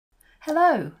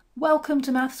Hello, welcome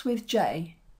to Maths with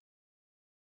Jay.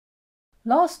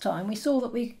 Last time we saw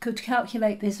that we could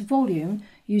calculate this volume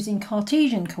using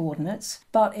Cartesian coordinates,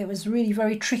 but it was really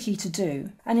very tricky to do.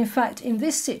 And in fact, in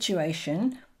this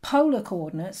situation, polar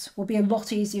coordinates will be a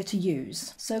lot easier to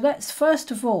use. So let's first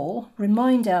of all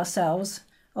remind ourselves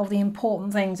of the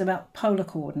important things about polar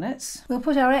coordinates. We'll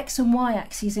put our x and y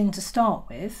axes in to start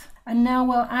with, and now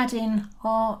we'll add in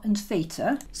r and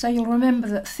theta. So you'll remember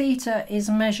that theta is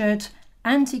measured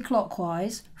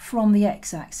anti-clockwise from the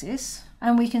x-axis,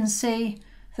 and we can see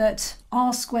that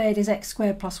r squared is x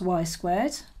squared plus y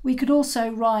squared. We could also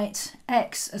write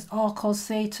x as r cos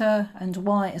theta and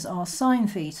y as r sin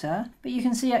theta, but you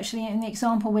can see actually in the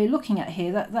example we're looking at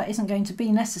here that isn't going to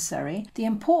be necessary. The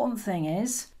important thing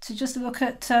is to just look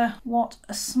at what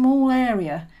a small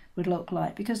area would look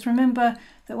like, because remember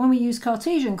that when we use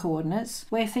Cartesian coordinates,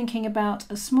 we're thinking about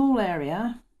a small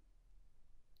area,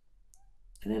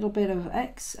 a little bit of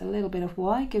x, a little bit of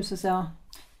y, gives us our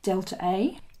delta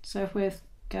A. So if we're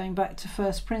going back to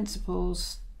first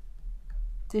principles,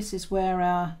 this is where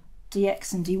our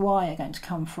dx and dy are going to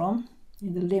come from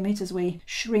in the limit as we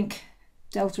shrink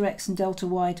delta x and delta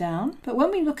y down. But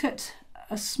when we look at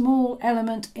a small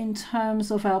element in terms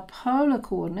of our polar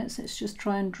coordinates, let's just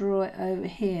try and draw it over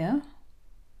here.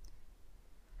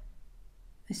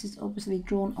 This is obviously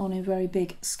drawn on a very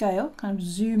big scale, kind of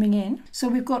zooming in. So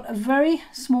we've got a very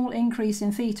small increase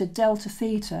in theta, delta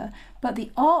theta, but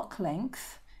the arc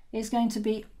length is going to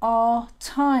be r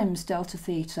times delta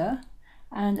theta,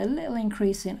 and a little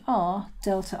increase in r,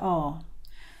 delta r.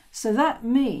 So that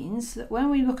means that when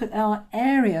we look at our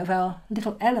area of our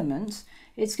little element,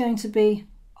 it's going to be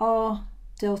r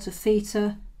delta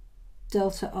theta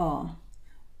delta r,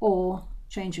 or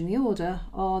changing the order,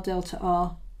 r delta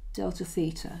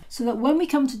theta. So that when we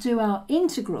come to do our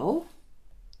integral,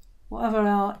 whatever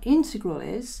our integral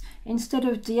is, instead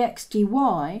of dx dy,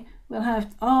 we'll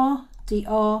have r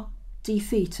dr d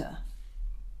theta.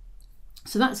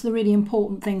 So that's the really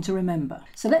important thing to remember.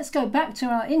 So let's go back to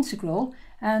our integral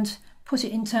and put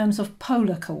it in terms of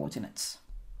polar coordinates.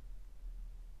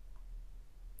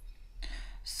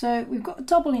 So we've got a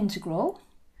double integral,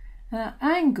 and our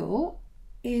angle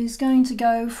is going to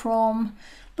go from,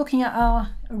 looking at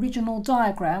our original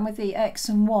diagram with the x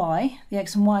and y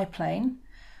plane,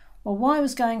 well, y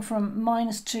was going from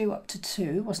 -2 up to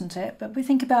 2, wasn't it? But we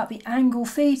think about the angle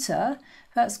theta,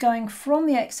 that's going from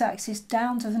the x-axis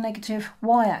down to the negative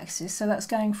y-axis, so that's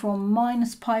going from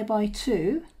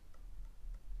 -π/2,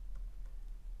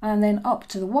 and then up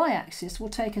to the y-axis will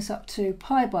take us up to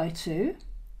π/2.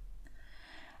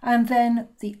 And then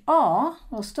the r,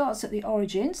 well, starts at the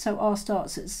origin, so r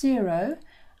starts at 0,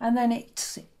 and then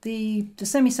the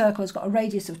semicircle has got a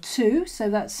radius of 2, so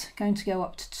that's going to go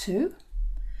up to 2.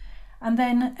 And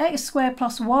then x squared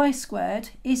plus y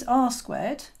squared is r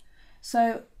squared,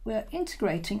 so we're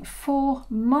integrating 4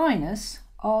 minus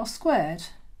r squared,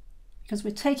 because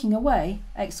we're taking away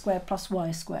x squared plus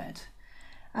y squared.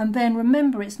 And then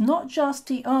remember, it's not just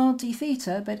dr d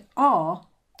theta, but r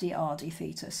dr d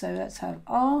theta. So let's have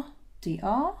r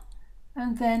dr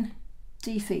and then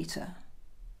d theta.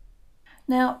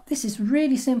 Now this is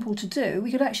really simple to do.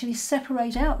 We could actually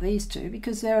separate out these two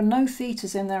because there are no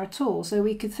thetas in there at all. So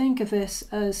we could think of this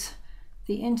as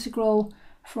the integral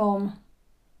from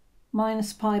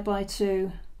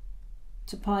 -π/2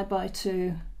 to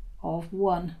π/2 of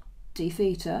 1 d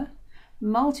theta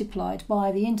multiplied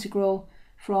by the integral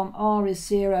from r is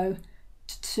 0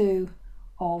 to 2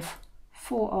 of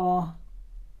 4r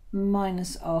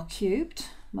minus r cubed,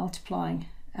 multiplying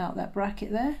out that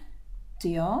bracket there,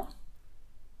 dr.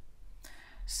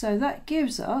 So that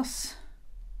gives us,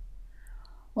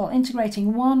 well,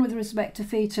 integrating 1 with respect to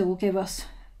theta will give us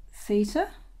theta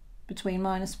between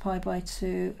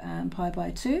 -π/2 and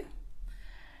π/2.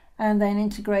 And then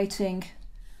integrating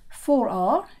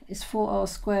 4r is 4r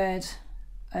squared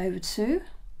over 2.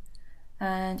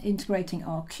 And integrating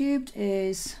r cubed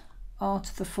is r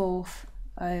to the 4th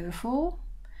over 4.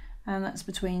 And that's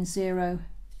between 0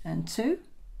 and 2.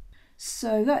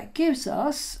 So that gives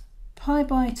us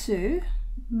π/2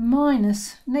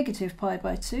 minus negative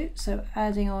π/2, so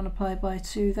adding on a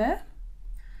π/2 there,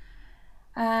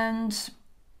 and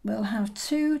we'll have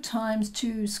 2 times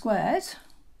 2 squared,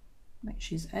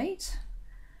 which is 8,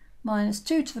 minus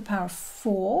 2 to the power of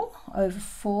 4 over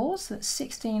 4, so that's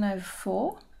 16 over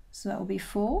 4, so that will be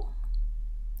 4.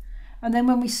 And then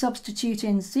when we substitute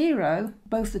in 0,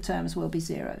 both the terms will be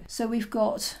 0. So we've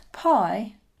got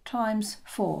pi times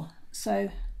 4, so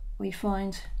we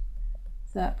find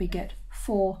that we get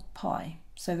 4 pi.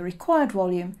 So the required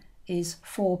volume is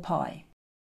 4 pi.